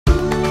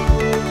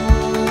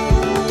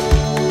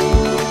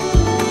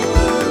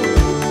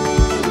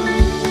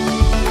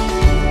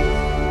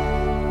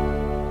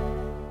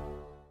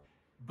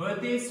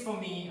Birthdays for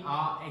me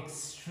are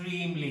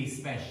extremely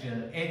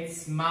special.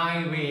 It's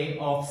my way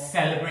of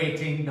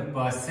celebrating the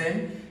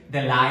person,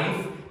 the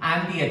life,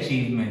 and the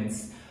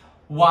achievements.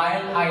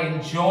 While I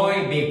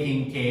enjoy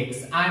baking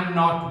cakes, I'm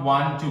not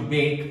one to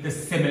bake the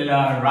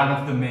similar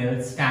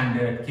run-of-the-mill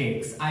standard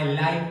cakes. I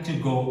like to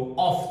go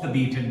off the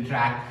beaten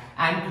track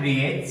and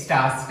create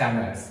star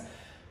stunners.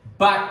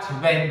 But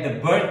when the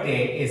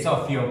birthday is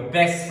of your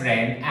best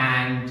friend,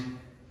 and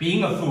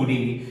being a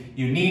foodie,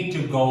 you need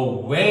to go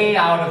way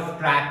out of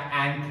track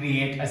and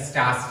create a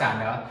star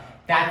stunner.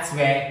 That's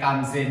where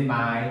comes in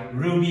my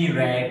ruby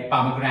red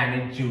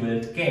pomegranate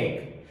jeweled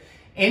cake.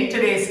 In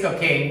today's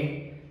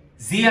cooking,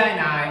 Zia and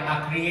I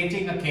are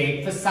creating a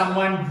cake for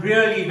someone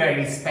really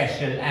very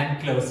special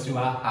and close to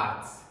our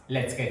hearts.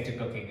 Let's get to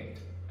cooking it.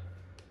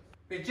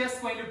 We're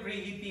just going to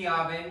preheat the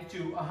oven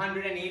to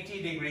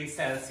 180 degrees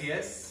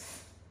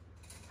Celsius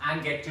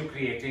and get to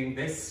creating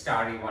this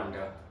starry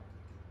wonder.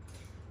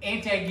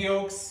 8 egg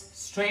yolks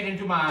straight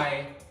into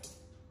my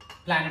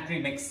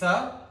planetary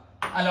mixer,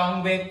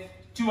 along with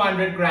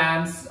 200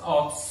 grams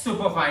of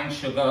superfine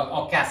sugar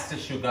or caster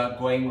sugar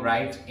going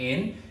right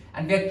in.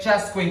 And we're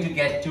just going to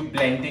get to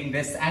blending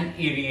this and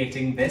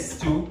aerating this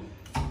to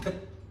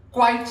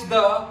quite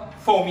the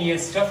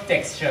foamiest of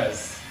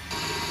textures.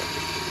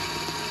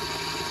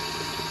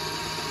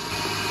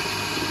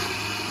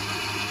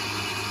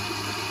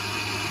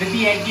 With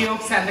the egg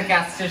yolks and the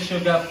caster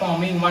sugar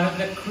forming one of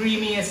the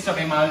creamiest of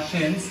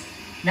emulsions,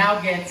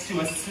 now gets to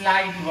a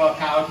slight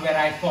workout where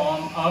I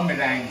form a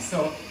meringue.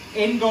 So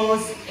in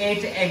goes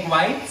 8 egg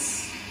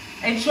whites.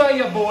 Ensure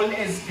your bowl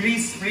is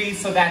grease-free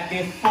so that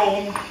they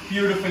foam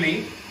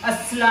beautifully. A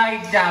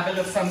slight dabble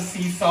of some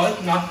sea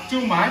salt, not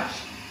too much.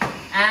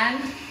 And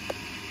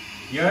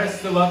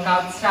here's the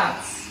workout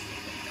starts.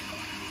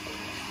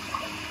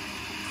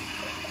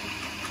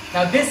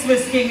 Now this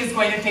whisking is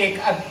going to take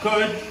a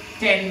good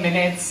 10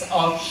 minutes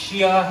of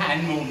sheer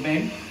hand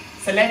movement.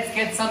 So let's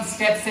get some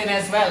steps in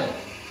as well.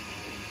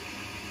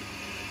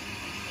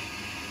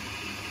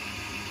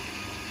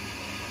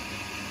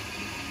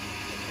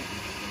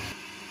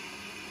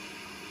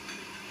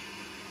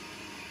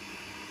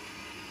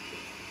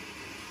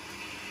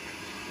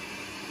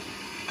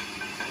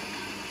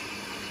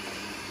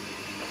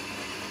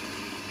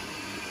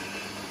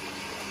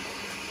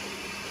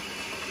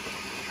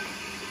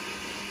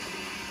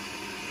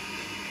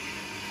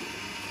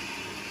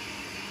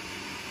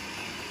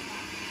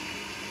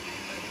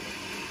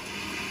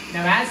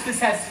 Now as this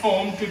has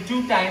foamed to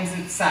 2 times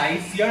its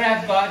size, here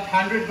I've got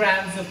 100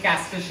 grams of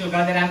caster sugar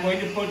that I'm going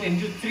to put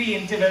into 3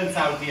 intervals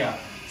out here.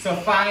 So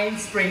fine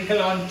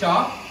sprinkle on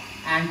top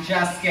and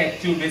just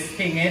get to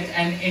whisking it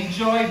and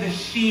enjoy the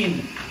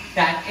sheen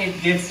that it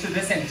gives to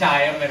this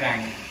entire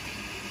meringue.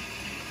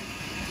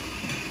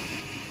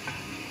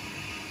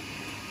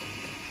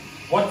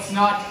 What's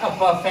not a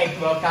perfect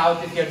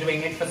workout if you're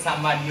doing it for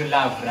someone you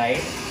love,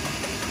 right?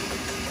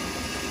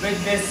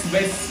 With this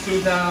whisk to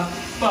the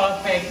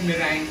perfect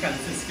meringue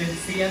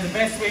consistency, and the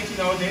best way to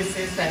know this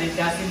is that it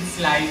doesn't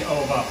slide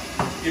over.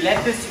 You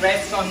let this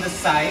rest on the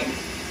side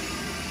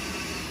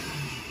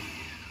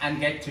and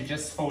get to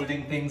just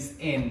folding things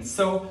in.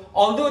 So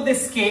although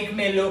this cake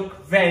may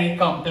look very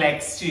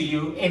complex to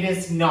you, it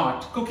is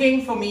not.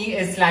 Cooking for me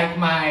is like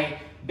my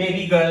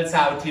baby girls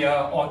out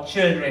here or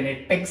children.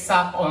 It picks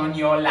up on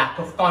your lack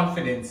of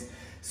confidence.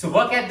 So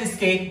work at this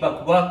cake,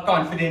 but work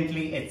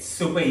confidently. It's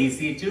super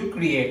easy to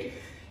create.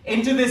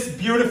 Into this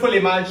beautiful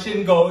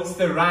emulsion goes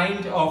the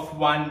rind of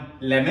 1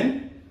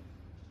 lemon,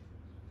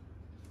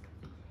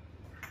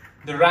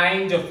 the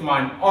rind of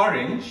 1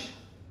 orange,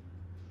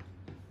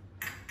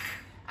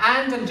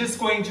 and I'm just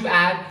going to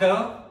add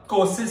the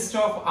coarsest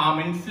of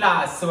almond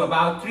flour. So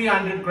about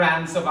 300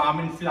 grams of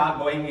almond flour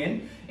going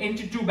in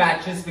into 2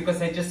 batches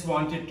because I just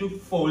wanted to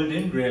fold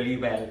in really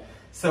well.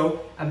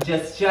 So I'm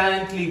just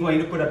gently going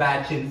to put a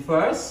batch in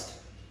first.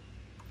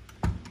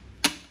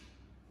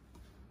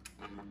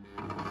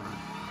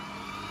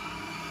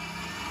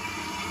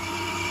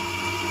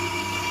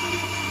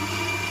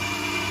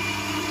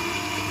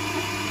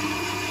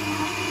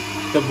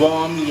 The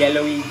warm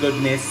yellowy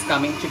goodness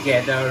coming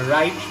together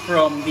right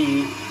from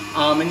the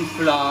almond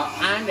flour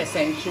and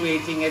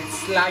accentuating it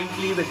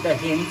slightly with the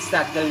hints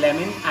that the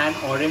lemon and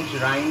orange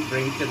rind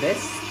bring to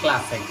this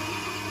classic.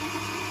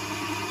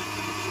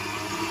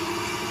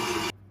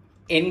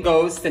 In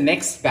goes the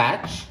next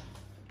batch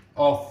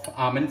of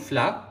almond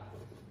flour.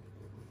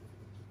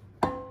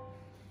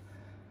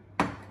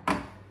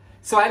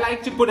 So I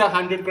like to put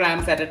 100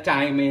 grams at a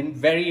time in,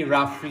 very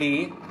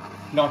roughly,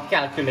 not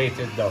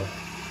calculated though.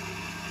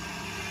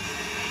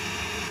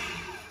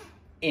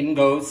 In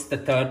goes the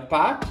third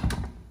part,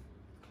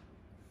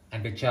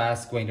 and we're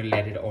just going to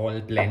let it all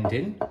blend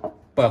in.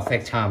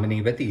 Perfect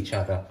harmony with each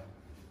other.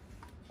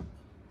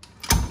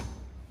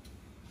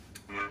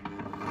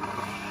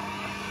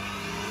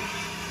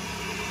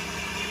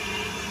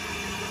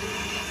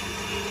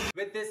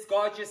 With this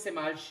gorgeous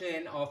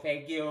emulsion of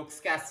egg yolks,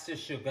 caster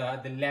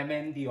sugar, the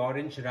lemon, the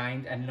orange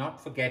rind, and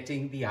not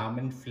forgetting the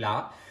almond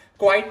flour,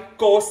 quite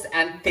coarse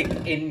and thick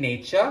in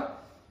nature,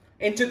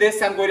 Into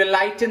this, I'm going to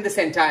lighten this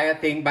entire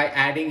thing by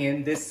adding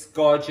in this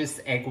gorgeous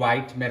egg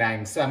white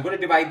meringue. So I'm going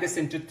to divide this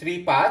into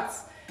 3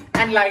 parts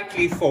and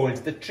lightly fold.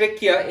 The trick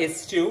here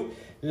is to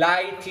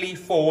lightly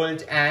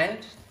fold and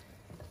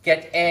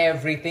get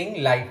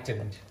everything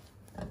lightened.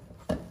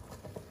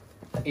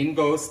 In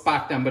goes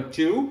part number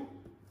 2,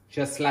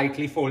 just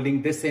lightly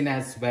folding this in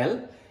as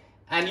well.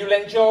 And you'll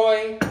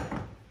enjoy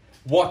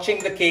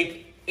watching the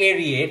cake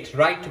aerate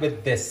right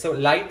with this. So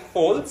light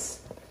folds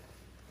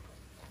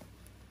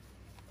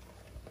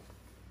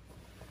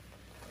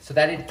so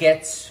that it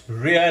gets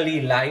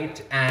really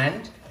light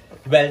and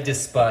well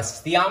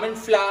dispersed. The almond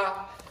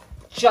flour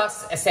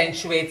just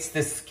accentuates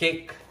this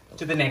cake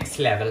to the next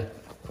level.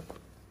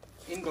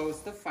 In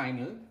goes the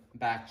final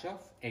batch of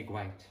egg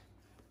white.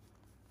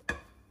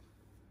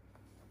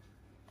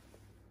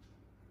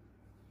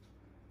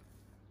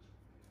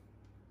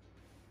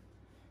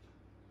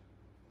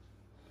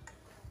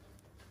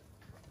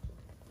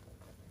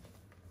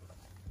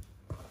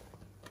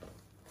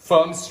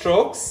 Firm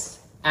strokes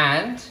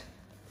and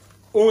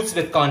ooze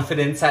with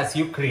confidence as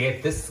you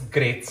create this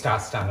great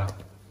star-stunner.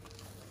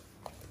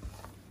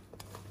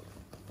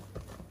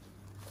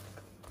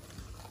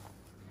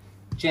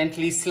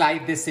 Gently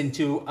slide this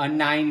into a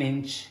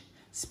 9-inch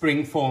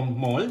spring foam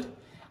mold.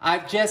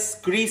 I've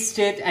just greased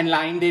it and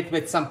lined it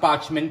with some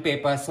parchment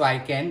paper so I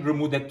can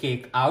remove the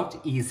cake out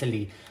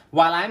easily.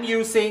 While I'm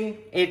using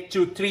it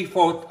to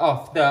 3/4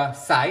 of the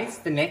size,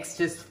 the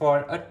next is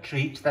for a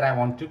treat that I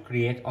want to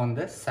create on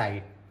the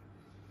side.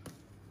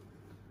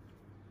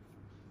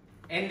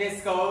 And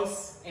this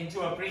goes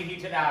into a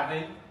preheated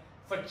oven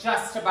for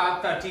just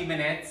about 30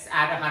 minutes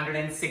at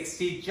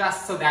 160,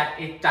 just so that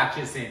it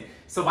touches it.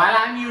 So while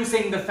I'm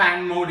using the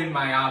fan mode in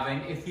my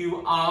oven, if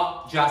you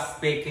are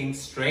just baking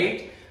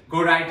straight,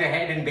 go right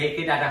ahead and bake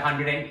it at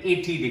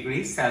 180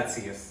 degrees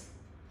Celsius.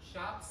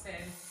 Sharp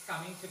scents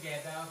coming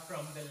together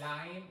from the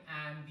lime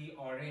and the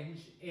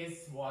orange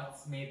is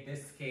what's made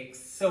this cake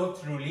so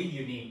truly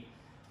unique.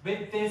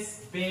 With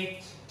this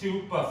baked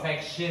to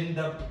perfection,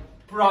 the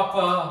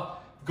proper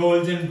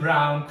golden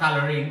brown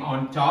coloring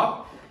on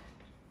top.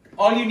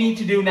 All you need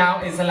to do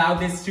now is allow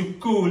this to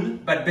cool,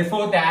 but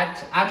before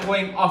that, I'm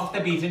going off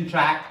the beaten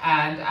track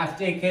and I've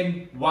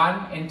taken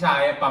 1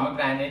 entire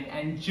pomegranate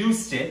and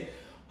juiced it.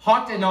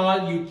 Hot and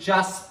all, you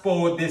just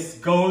pour this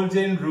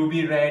golden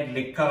ruby red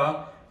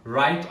liquor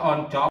right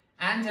on top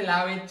and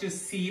allow it to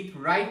seep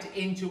right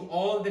into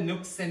all the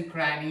nooks and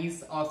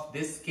crannies of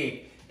this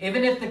cake.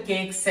 Even if the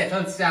cake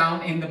settles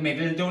down in the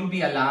middle, don't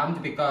be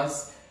alarmed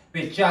because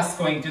we're just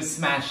going to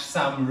smash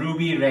some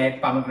ruby red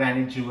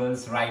pomegranate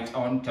jewels right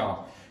on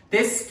top.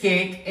 This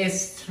cake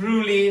is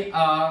truly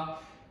a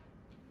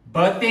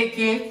birthday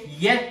cake,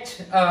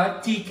 yet a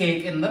tea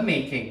cake in the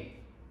making.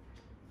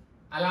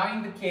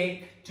 Allowing the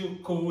cake to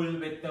cool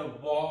with the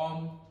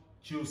warm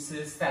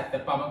juices that the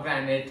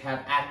pomegranate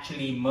have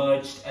actually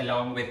merged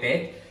along with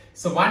it.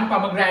 So 1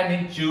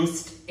 pomegranate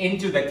juiced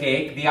into the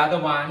cake, the other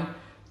one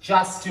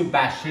just to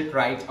bash it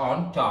right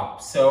on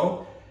top.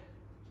 So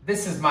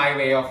this is my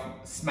way of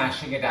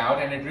smashing it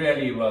out and it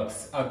really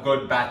works. A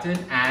good batten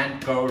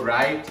and go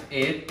right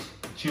it,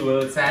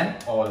 jewels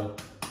and all.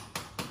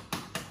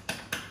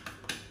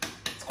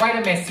 It's quite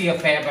a messy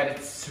affair, but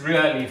it's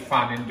really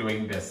fun in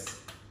doing this.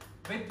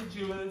 With the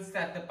jewels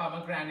that the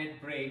pomegranate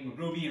bring,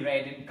 ruby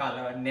red in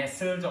color,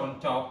 nestled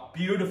on top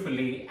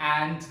beautifully,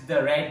 and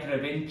the red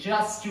ribbon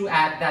just to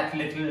add that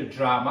little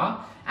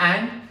drama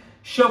and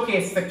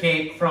showcase the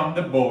cake from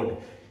the board.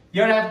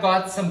 Here I've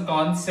got some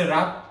corn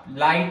syrup,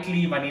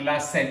 lightly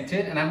vanilla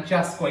scented, and I'm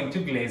just going to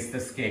glaze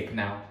this cake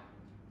now.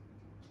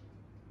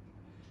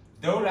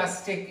 Though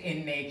rustic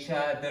in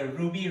nature, the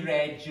ruby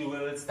red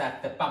jewels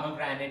that the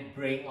pomegranate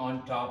bring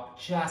on top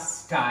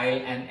just style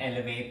and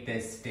elevate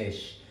this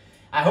dish.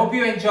 I hope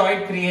you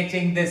enjoyed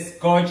creating this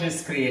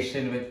gorgeous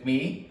creation with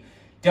me.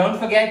 Don't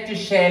forget to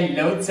share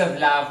loads of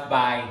love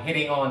by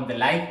hitting on the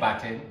like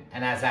button.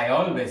 And as I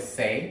always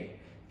say,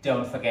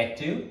 don't forget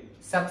to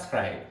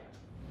subscribe.